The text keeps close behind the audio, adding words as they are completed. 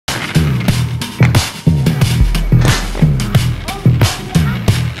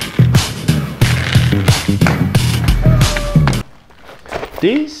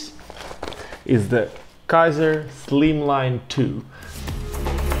This is the Kizer SLIMLINE 2.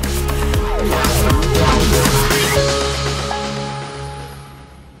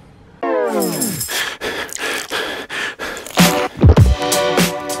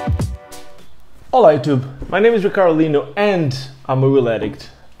 Hola YouTube, my name is Ricardo Lino and I'm a wheel addict.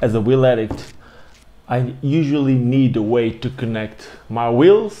 As a wheel addict, I usually need a way to connect my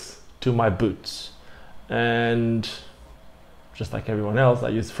wheels to my boots. And just like everyone else, I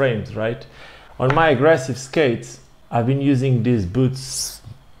use frames, right? On my aggressive skates, I've been using these boots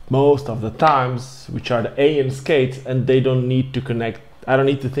most of the times, which are the AN skates, and they don't need to connect. I don't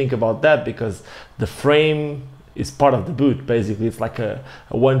need to think about that because the frame is part of the boot. Basically, it's like a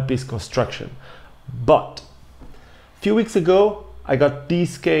one-piece construction. But a few weeks ago, I got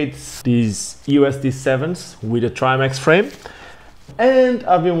these skates, these USD VIIs with a Trimax frame, and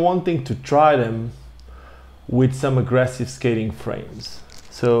I've been wanting to try them with some aggressive skating frames.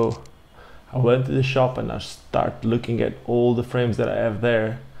 So I went to the shop and I started looking at all the frames that I have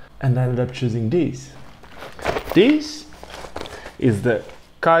there, and I ended up choosing these. This is the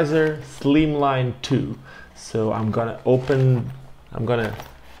Kizer SLIMLINE 2. So I'm gonna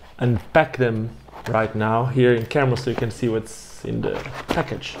unpack them right now here in camera so you can see what's in the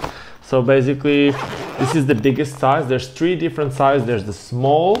package. So basically, this is the biggest size. There's three different sizes. There's the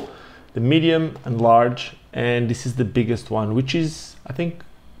small, the medium and large, and this is the biggest one, which is, I think,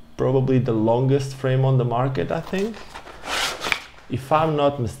 probably the longest frame on the market, I think. If I'm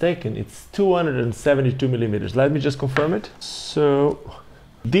not mistaken, it's 272 millimeters. Let me just confirm it. So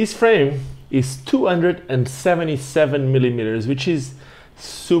this frame is 277 millimeters, which is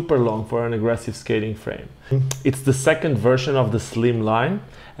super long for an aggressive skating frame. It's the second version of the SLIMLINE,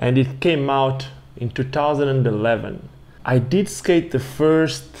 and it came out in 2011. I did skate the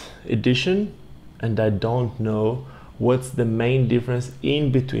first edition, and I don't know what's the main difference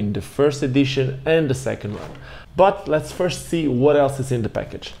in between the first edition and the second one. But let's first see what else is in the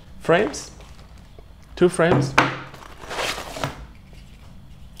package. Frames, two frames,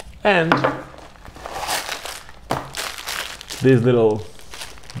 and this little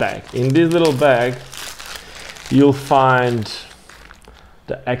bag. In this little bag, you'll find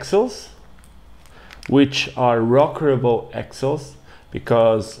the axles, which are rockerable axles,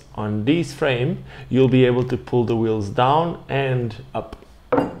 because on this frame you'll be able to pull the wheels down and up.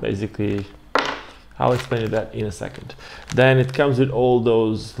 Basically, I'll explain that in a second. Then it comes with all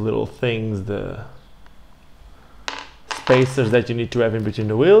those little things, the spacers that you need to have in between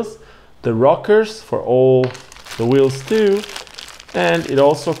the wheels, the rockers for all the wheels too, and it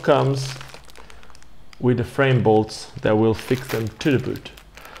also comes with the frame bolts that will fix them to the boot.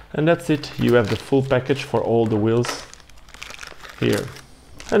 And that's it. You have the full package for all the wheels here.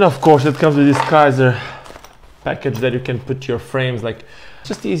 And of course it comes with this Kizer package that you can put your frames, like,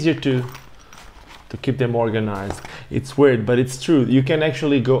 just easier to keep them organized. It's weird, but it's true. You can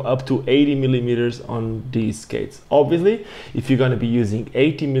actually go up to 80 millimeters on these skates. Obviously, if you're going to be using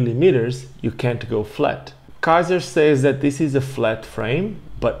 80 millimeters, you can't go flat. Kizer says that this is a flat frame,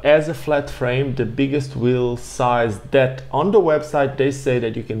 but as a flat frame, the biggest wheel size that on the website they say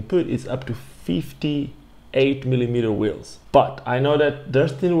that you can put is up to 58 millimeter wheels. But I know that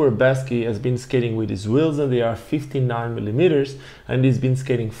Dustin Werbeski has been skating with his wheels and they are 59 millimeters, and he's been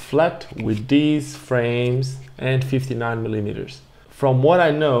skating flat with these frames and 59 millimeters. From what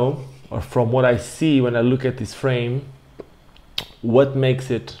I know, or from what I see when I look at this frame, what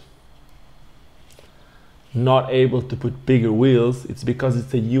makes it not able to put bigger wheels, it's because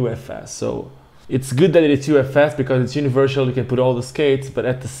it's a UFS. So it's good that it's UFS because it's universal, you can put all the skates, but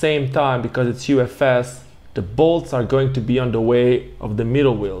at the same time, because it's UFS, the bolts are going to be on the way of the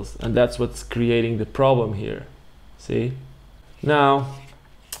middle wheels, and that's what's creating the problem here. See? Now,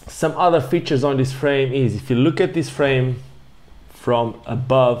 some other features on this frame is, if you look at this frame from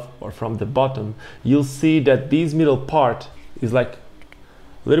above or from the bottom, you'll see that this middle part is like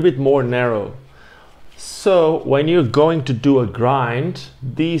a little bit more narrow. So when you're going to do a grind,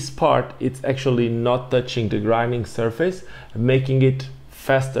 this part, it's actually not touching the grinding surface, making it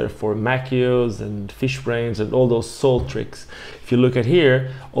faster for machios and fish brains and all those sole tricks. If you look at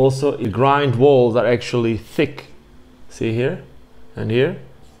here, also the grind walls are actually thick. See here and here,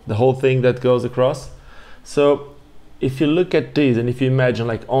 the whole thing that goes across. So if you look at these, and if you imagine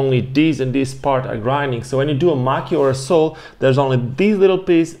like only these and this part are grinding, so when you do a machio or a sole, there's only this little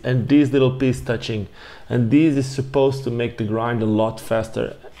piece and this little piece touching, and this is supposed to make the grind a lot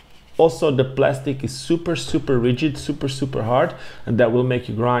faster. Also, the plastic is super rigid, super hard, and that will make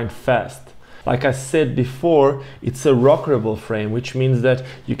you grind fast. Like I said before, it's a rockerable frame, which means that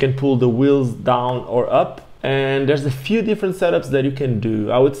you can pull the wheels down or up And there's a few different setups that you can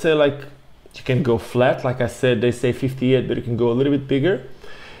do. I would say like you can go flat, like I said, they say 58, but you can go a little bit bigger.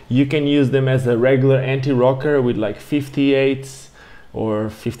 You can use them as a regular anti-rocker with like 58s or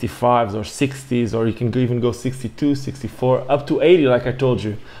 55s or 60s, or you can even go 62, 64, up to 80 like I told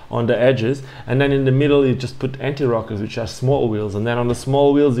you on the edges. And then in the middle you just put anti-rockers, which are small wheels. And then on the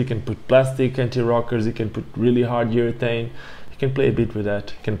small wheels you can put plastic anti-rockers, you can put really hard urethane. You can play a bit with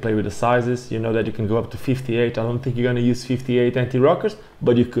that. You can play with the sizes. You know that you can go up to 58. I don't think you're gonna use 58 anti-rockers,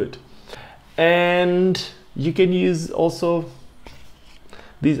 but you could. And you can use also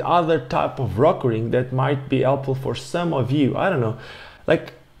these other type of rockering that might be helpful for some of you. I don't know,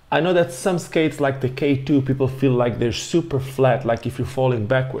 like I know that some skates like the K2, people feel like they're super flat, like if you're falling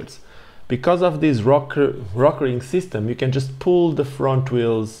backwards. Because of this rockering system, you can just pull the front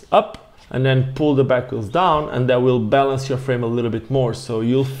wheels up and then pull the back wheels down, and that will balance your frame a little bit more. So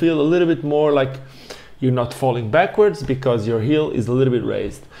you'll feel a little bit more like you're not falling backwards because your heel is a little bit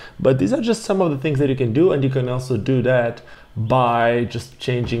raised. But these are just some of the things that you can do, and you can also do that by just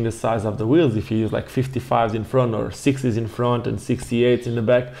changing the size of the wheels. If you use like 55s in front or 60s in front and 68s in the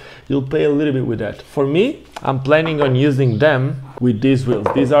back, you'll play a little bit with that. For me, I'm planning on using them with these wheels.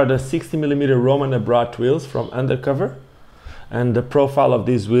 These are the 60mm Roman Abrat wheels from Undercover, and the profile of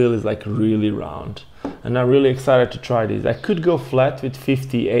this wheel is like really round. And I'm really excited to try these. I could go flat with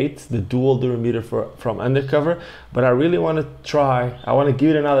 58s, the dual durometer from Undercover, but I really want to try, I want to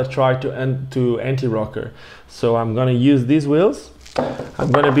give it another try to anti-rocker. So I'm going to use these wheels.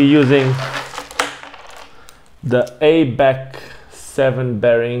 I'm going to be using the A-Back 7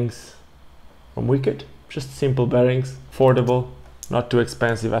 bearings from Wicked. Just simple bearings, affordable, not too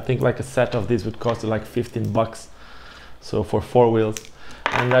expensive. I think like a set of these would cost you like 15 bucks. So for 4 wheels.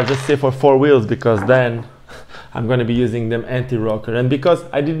 And I just say for 4 wheels because then I'm going to be using them anti-rocker. And because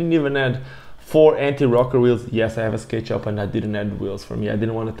I didn't even add 4 anti-rocker wheels, yes, I have a skate shop and I didn't add wheels for me. I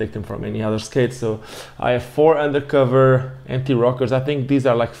didn't want to take them from any other skate. So I have 4 Undercover anti-rockers. I think these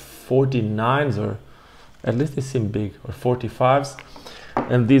are like 49s, or at least they seem big, or 45s.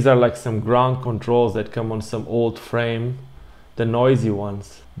 And these are like some ground controls that come on some old frame, the noisy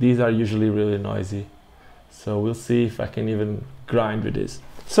ones. These are usually really noisy. So we'll see if I can even grind with this.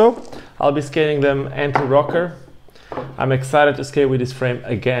 So I'll be skating them anti-rocker. I'm excited to skate with this frame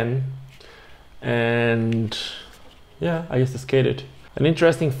again. And yeah, I used to skate it. An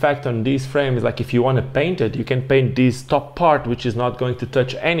interesting fact on these frames is like if you want to paint it, you can paint this top part, which is not going to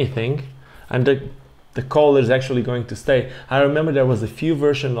touch anything, and the color is actually going to stay. I remember there was a few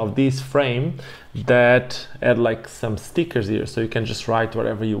versions of this frame that had like some stickers here, so you can just write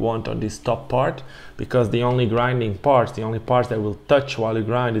whatever you want on this top part, because the only grinding parts, the only parts that will touch while you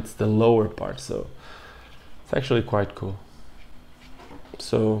grind, it's the lower part. So it's actually quite cool.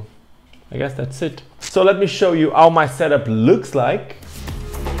 So I guess that's it. So let me show you how my setup looks like.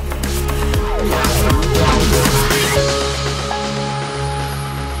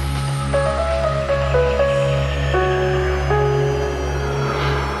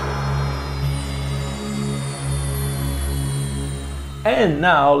 And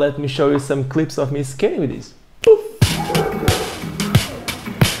now let me show you some clips of me skating with these. Poof.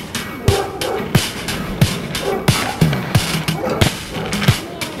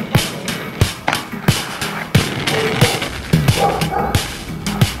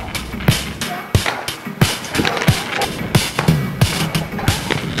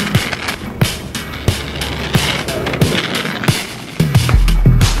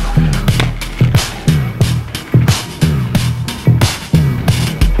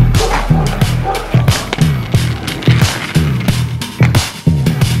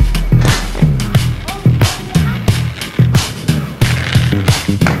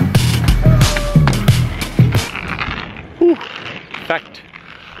 Fact,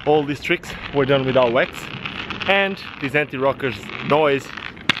 all these tricks were done without wax, and this anti-rocker's noise,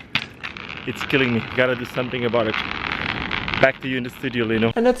 it's killing me. Gotta do something about it. Back to you in the studio,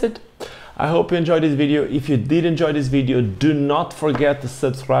 Lino. And that's it. I hope you enjoyed this video. If you did enjoy this video, do not forget to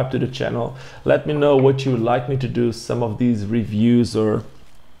subscribe to the channel. Let me know what you would like me to do, some of these reviews, or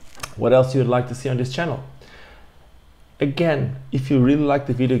what else you would like to see on this channel. Again, if you really like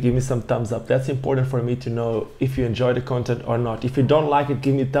the video, give me some thumbs up. That's important for me to know if you enjoy the content or not. If you don't like it,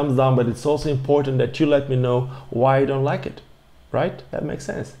 give me a thumbs down, but it's also important that you let me know why you don't like it, right? That makes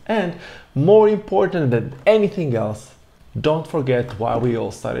sense. And more important than anything else, don't forget why we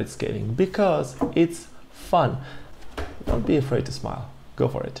all started skating, because it's fun. Don't be afraid to smile. Go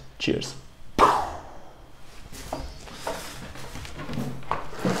for it. Cheers.